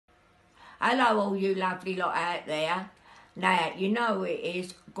Hello all you lovely lot out there. Now, you know who it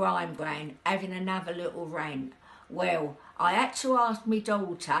is, Grime Gran, having another little rant. Well, I had to ask my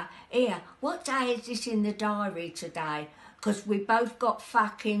daughter, here, what day is this in the diary today? Because we both got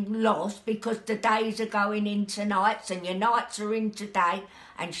fucking lost because the days are going into nights and your nights are in today.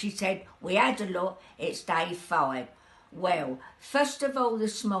 And she said, we had a look, it's day 5. Well, first of all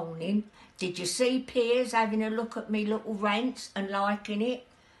this morning, did you see Piers having a look at me little rants and liking it?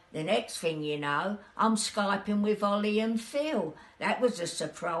 The next thing you know, I'm Skyping with Ollie and Phil. That was a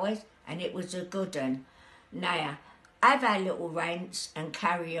surprise, and it was a good one. Now, have our little rants and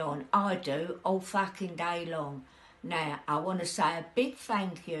carry on. I do, all fucking day long. Now, I want to say a big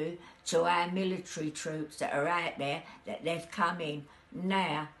thank you to our military troops that are out there, that they've come in.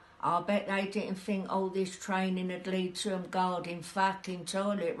 Now, I bet they didn't think all this training would lead to them guarding fucking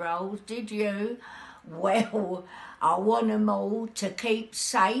toilet rolls, did you? Well, I want them all to keep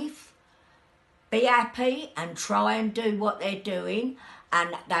safe, be happy and try and do what they're doing,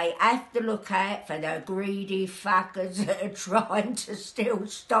 and they have to look out for the greedy fuckers that are trying to still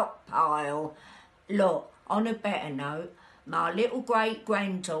stockpile. Look, on a better note, my little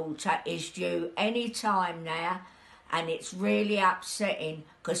great-granddaughter is due any time now, and it's really upsetting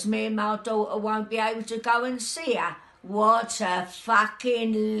because me and my daughter won't be able to go and see her. What a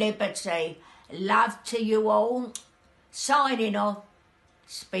fucking liberty. Love to you all. Signing off.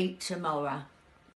 Speak tomorrow.